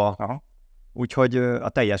moziszoba. Úgyhogy a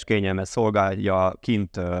teljes kényelmet szolgálja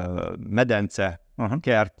kint medence,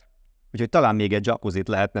 kert. Úgyhogy talán még egy jacuzzit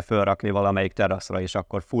lehetne felrakni valamelyik teraszra, és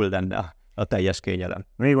akkor full lenne a teljes kényelem.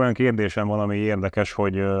 Még olyan kérdésem van, ami érdekes,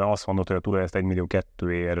 hogy azt mondod, hogy a tulaj ezt 1,2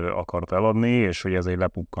 millióért akart eladni, és hogy ez egy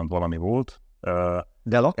lepukkant valami volt.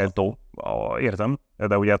 De lakható? Értem,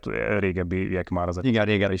 de ugye régebbiek már az egy... Igen,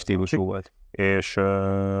 régebbi stílusú volt. És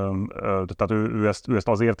tehát ő ezt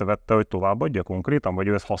azért vette, hogy továbbadja konkrétan, vagy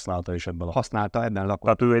ő ezt használta is ebben? Használta, ebben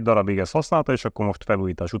lakott. Tehát ő egy darabig ezt használta, és akkor most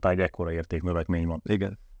felújítás után egy ekkora értéknövekmény van.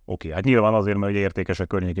 Igen. Oké, hát nyilván azért, mert ugye értékes a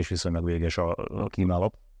környék, és viszonylag véges a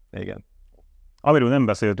kínálat. Igen. Amiről nem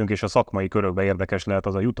beszéltünk, és a szakmai körökben érdekes lehet,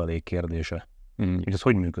 az a jutalék kérdése. Hogy ez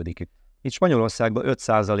hogy működik itt? Itt Spanyolországban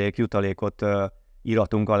 5% jutalékot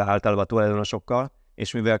íratunk alá általában a tulajdonosokkal,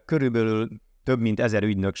 és mivel körülbelül több mint 1000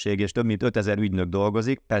 ügynökség és több mint 5000 ügynök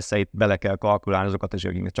dolgozik, persze itt bele kell kalkulálni azokat, és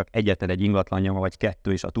csak egyetlen egy ingatlanja vagy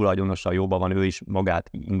kettő, és a tulajdonossal jóban van, ő is magát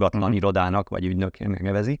ingatlan irodának vagy ügynöknek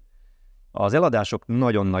nevezi. Az eladások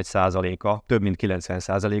nagyon nagy százaléka, több mint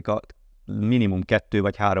 90%-a minimum 2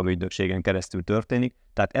 vagy 3 ügynökségen keresztül történik,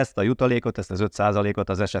 tehát ezt a jutalékot, ezt az 5%-ot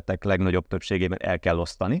az esetek legnagyobb többségében el kell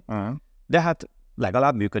osztani. De hát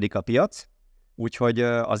legalább működik a piac, úgyhogy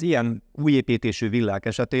az ilyen újépítésű villák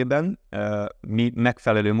esetében mi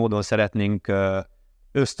megfelelő módon szeretnénk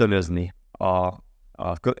ösztönözni a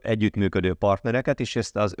együttműködő partnereket, és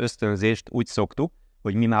ezt az ösztönzést úgy szoktuk,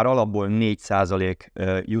 hogy mi már alapból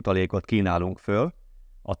 4% jutalékot kínálunk föl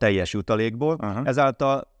a teljes jutalékból,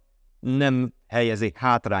 ezáltal nem helyezi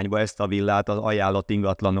hátrányba ezt a villát az ajánlott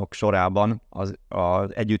ingatlanok sorában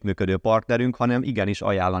az együttműködő partnerünk, hanem igenis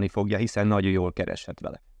ajánlani fogja, hiszen nagyon jól kereshet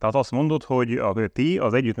vele. Tehát azt mondod, hogy ti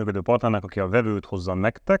az együttműködő partnernek, aki a vevőt hozza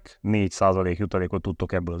nektek, 4% jutalékot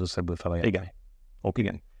tudtok ebből az összegből felajánlani. Igen.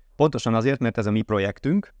 Igen. Pontosan azért, mert ez a mi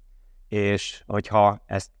projektünk, és hogyha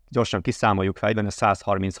ezt gyorsan kiszámoljuk fejben, ez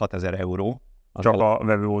 136 000 euró. Csak a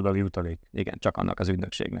vevő oldali jutalék? Igen, csak annak az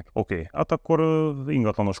ügynökségnek. Oké. Hát akkor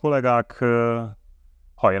ingatlanos kollégák,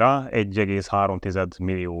 hajrá, 1,3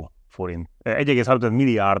 millió forint. 1,3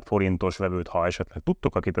 milliárd forintos vevőt, ha esetleg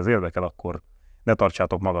tudtok, akit ez érdekel, akkor ne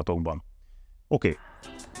tartsátok magatokban. Oké,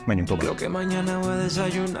 menjünk tovább.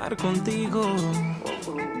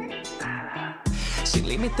 Sin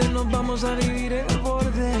límites nos vamos a vivir el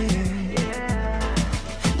borde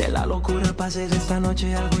de la locura para hacer esta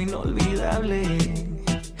noche algo inolvidable.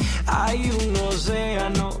 Hay un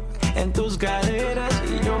océano en tus caderas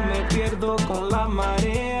y yo me pierdo con la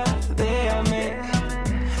marea. Déjame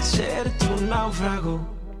ser tu náufrago.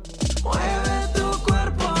 Mueve tu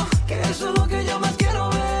cuerpo, que eso es lo que yo más quiero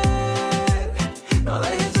ver. No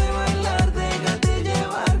dejes de bailar, déjate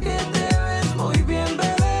llevar, que te ves muy bien,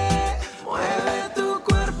 bebé. Mueve tu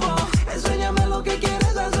cuerpo, enséñame lo que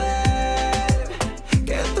quieres hacer.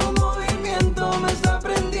 Que tu movimiento me está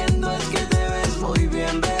prendiendo, es que te ves muy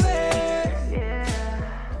bien, bebé.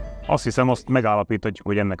 Azt hiszem, azt megállapíthatjuk,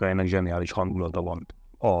 hogy ennek a helynek zseniális hangulata van.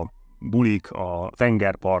 A bulik, a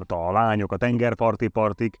tengerpart, a lányok, a tengerparti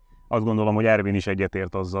partik. Azt gondolom, hogy Ervin is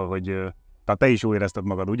egyetért azzal, hogy tehát te is jól érezted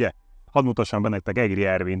magad, ugye? Hadd mutassam be nektek Egri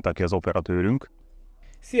Ervint, aki az operatőrünk.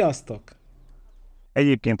 Sziasztok!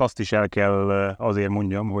 Egyébként azt is el kell azért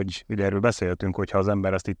mondjam, hogy ugye erről beszéltünk, hogyha az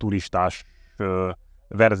ember ezt egy turistás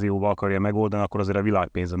verzióba akarja megoldani, akkor azért a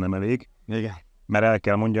világpénze nem elég. Igen. Mert el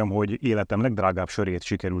kell mondjam, hogy életem legdrágább sörét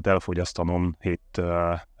sikerült elfogyasztanom itt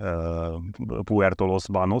Puerto Los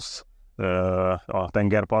Banos a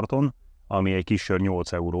tengerparton, ami egy kis sör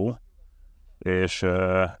 8 euró, és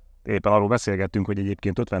éppen arról beszélgettünk, hogy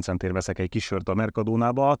egyébként 50 centért veszek egy kis sört a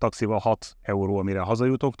Mercadónába, a taxival 6 euró, amire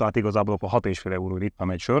hazajutok, tehát igazából akkor 6,5 euró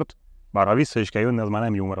ittam egy sört, bár ha vissza is kell jönni, az már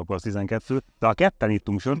nem jó, mert akkor az 12, de ha ketten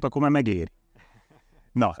ittunk sört, akkor már megéri.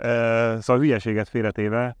 Na, szóval hülyeséget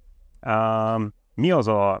félretéve, mi az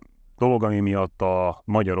a dolog, ami miatt a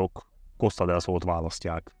magyarok Costa del Solt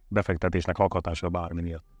választják, befektetésnek, lakhatásra, bármi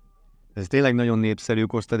miatt? Ez tényleg nagyon népszerű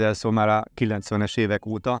Costa del Sol már a 90-es évek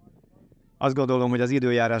óta. Azt gondolom, hogy az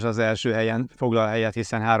időjárás az első helyen foglal helyet,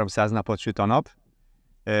 hiszen 300 napot süt a nap,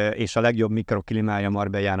 és a legjobb mikroklimája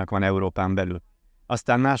Marbellának van Európán belül.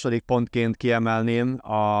 Aztán második pontként kiemelném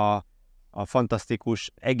a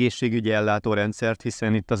fantasztikus egészségügyi ellátórendszert,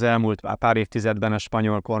 hiszen itt az elmúlt pár évtizedben a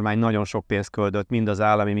spanyol kormány nagyon sok pénzt költött mind az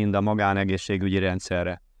állami, mind a magánegészségügyi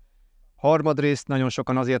rendszerre. Harmadrészt nagyon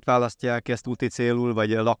sokan azért választják ezt úti célul, vagy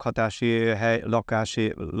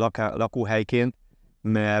lakóhelyként,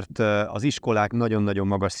 mert az iskolák nagyon-nagyon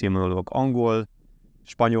magas színvonalúak. Angol,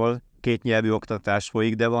 spanyol, kétnyelvű oktatás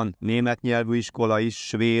folyik, de van német nyelvű iskola is,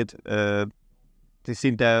 svéd,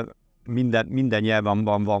 szinte minden nyelven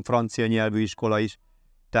van francia nyelvű iskola is.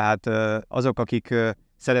 Tehát azok, akik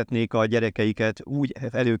szeretnék a gyerekeiket úgy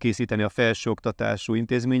előkészíteni a felsőoktatású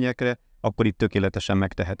intézményekre, akkor itt tökéletesen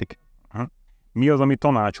megtehetik. Mi az, ami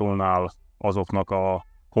tanácsolnál azoknak a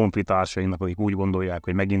honfitársainknak, akik úgy gondolják,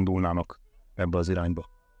 hogy megindulnának ebbe az irányba?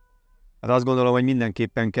 Hát azt gondolom, hogy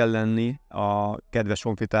mindenképpen kell lenni a kedves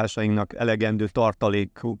honfitársainknak elegendő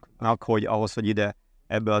tartalékuknak, hogy ahhoz, hogy ide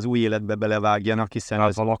ebbe az új életbe belevágjanak, hiszen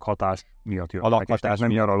ez a lakhatás miatt jön. A lakhatás nem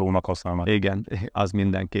nyaralónak használnak. Igen, az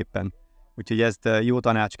mindenképpen. Úgyhogy ezt jó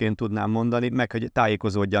tanácsként tudnám mondani, meg hogy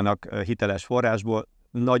tájékozódjanak hiteles forrásból.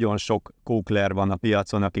 Nagyon sok kókler van a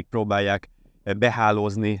piacon, akik próbálják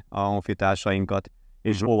behálózni a honfitársainkat,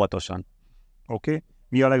 és óvatosan. Oké.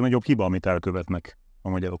 Mi a legnagyobb hiba, amit elkövetnek a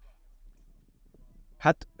magyarok?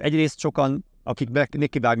 Hát egyrészt sokan, akik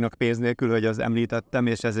nekivágnak pénz nélkül, hogy az említettem,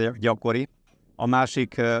 és ez gyakori, A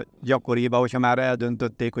másik gyakoribb, hogyha már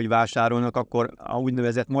eldöntötték, hogy vásárolnak, akkor a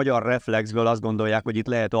úgynevezett magyar reflexből azt gondolják, hogy itt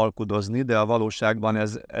lehet alkudozni, de a valóságban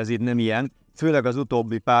ez így nem ilyen. Főleg az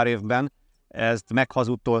utóbbi pár évben ezt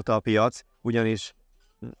meghazudtolta a piac, ugyanis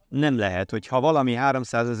nem lehet, hogy ha valami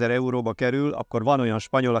 300 000 euróba kerül, akkor van olyan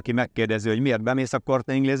spanyol, aki megkérdezi, hogy miért bemész a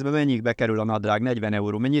Corte Inglésbe, mennyibe kerül a nadrág, 40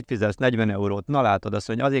 euró, mennyit fizetsz, 40 eurót, na látod azt,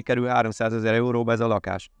 hogy azért kerül 300 000 euróba ez a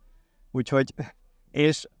lakás. Úgyhogy,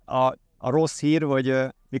 és a rossz hír, hogy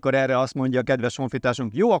mikor erre azt mondja a kedves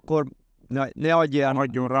honfitársunk, jó, akkor ne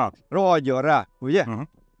adjon rá, ugye?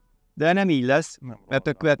 De nem így lesz, mert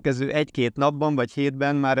a következő 1-2 napban vagy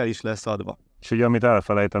hétben már el is lesz adva. És ugye, amit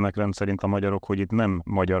elfelejtenek rendszerint a magyarok, hogy itt nem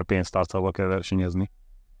magyar pénztárcával kell versenyezni,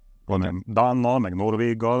 hanem dánnal, meg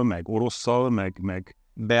norvéggal, meg orosszal, meg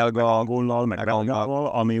belga, angollal, meg belgával,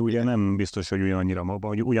 ami ugye nem biztos, hogy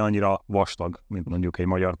ugyanannyira vastag, mint mondjuk egy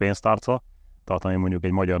magyar pénztárca. Tehát ami mondjuk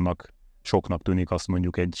egy magyarnak soknak tűnik, azt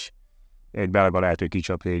mondjuk egy belga lehet, hogy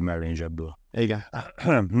kicsapja egy mellényzsebből. Igen.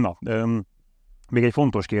 Na, még egy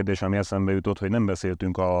fontos kérdés, ami eszembe jutott, hogy nem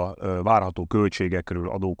beszéltünk a várható költségekről,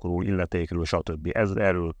 adókról, illetékről, stb.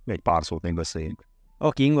 Erről egy pár szót még beszéljünk.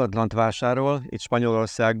 Aki ingatlant vásárol itt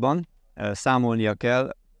Spanyolországban, számolnia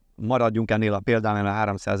kell, maradjunk ennél a példánál a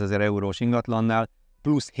 300 000 eurós ingatlannál,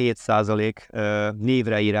 plusz 7%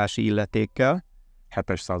 névreírási illetékkel,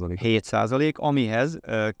 7%, amihez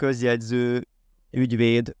közjegyző,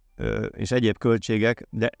 ügyvéd és egyéb költségek,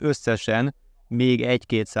 de összesen még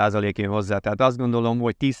 1-2% jön hozzá. Tehát azt gondolom,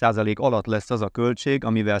 hogy 10% alatt lesz az a költség,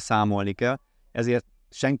 amivel számolni kell. Ezért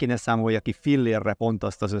senki ne számolja ki fillérre pont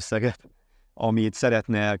azt az összeget, amit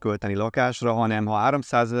szeretne elkölteni lakásra, hanem ha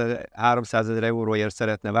 300 000 euróért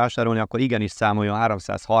szeretne vásárolni, akkor igenis számoljon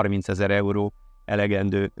 330 000 euró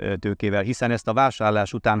elegendő tőkével, hiszen ezt a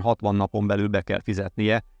vásárlás után 60 napon belül be kell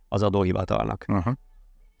fizetnie az adóhivatalnak.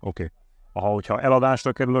 Oké. Hogyha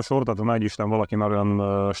eladásra kerül a sor, tehát a nagyisten valaki már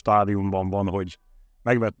olyan stádiumban van, hogy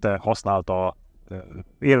megvette, használta,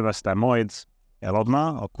 élvezte, majd eladná,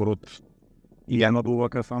 akkor ott ilyen adóval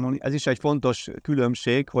kell számolni. Ez is egy fontos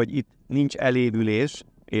különbség, hogy itt nincs elévülés,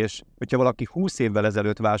 és hogyha valaki 20 évvel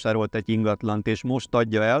ezelőtt vásárolt egy ingatlant, és most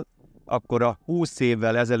adja el, akkor a 20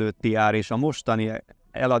 évvel ezelőtti ár és a mostani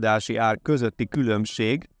eladási ár közötti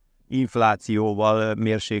különbség inflációval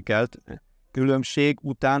mérsékelt különbség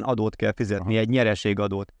után adót kell fizetnie, egy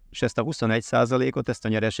nyereségadót. És ezt a 21%-ot, ezt a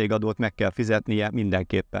nyereségadót meg kell fizetnie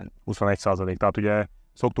mindenképpen. 21%, tehát ugye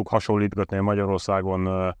szoktuk hasonlítgatni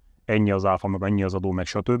Magyarországon ennyi az áfa, meg ennyi az adó, meg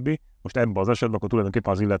stb. Most ebben az esetben akkor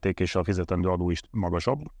tulajdonképpen az illeték és a fizetendő adó is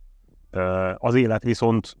magasabb. Az élet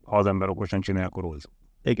viszont, ha az ember okosan csinálja, akkor olcsó.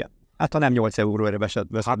 Igen. Hát ha nem 8 euróra veszed.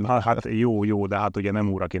 Hát jó, de hát ugye nem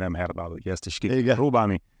úr, aki nem herdál, ugye ezt is ki kell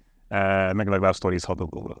próbálni, meg legalább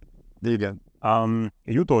sztorizhatok róla. Igen.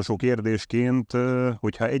 Egy utolsó kérdésként,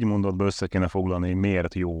 hogyha egy mondatba össze kéne foglalni,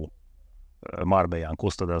 miért jó Marbellán,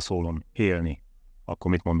 Costa del Solon élni,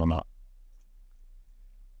 akkor mit mondaná?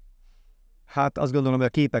 Hát azt gondolom, hogy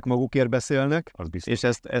a képek magukért beszélnek, és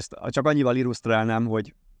ezt csak annyival illusztrálnám,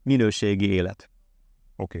 hogy minőségi élet.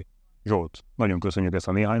 Oké. Zsolt, nagyon köszönjük ezt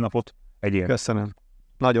a néhány napot. Köszönöm.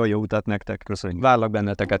 Nagyon jó utat nektek. Köszönjük. Várlak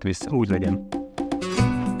benneteket vissza. Úgy legyen.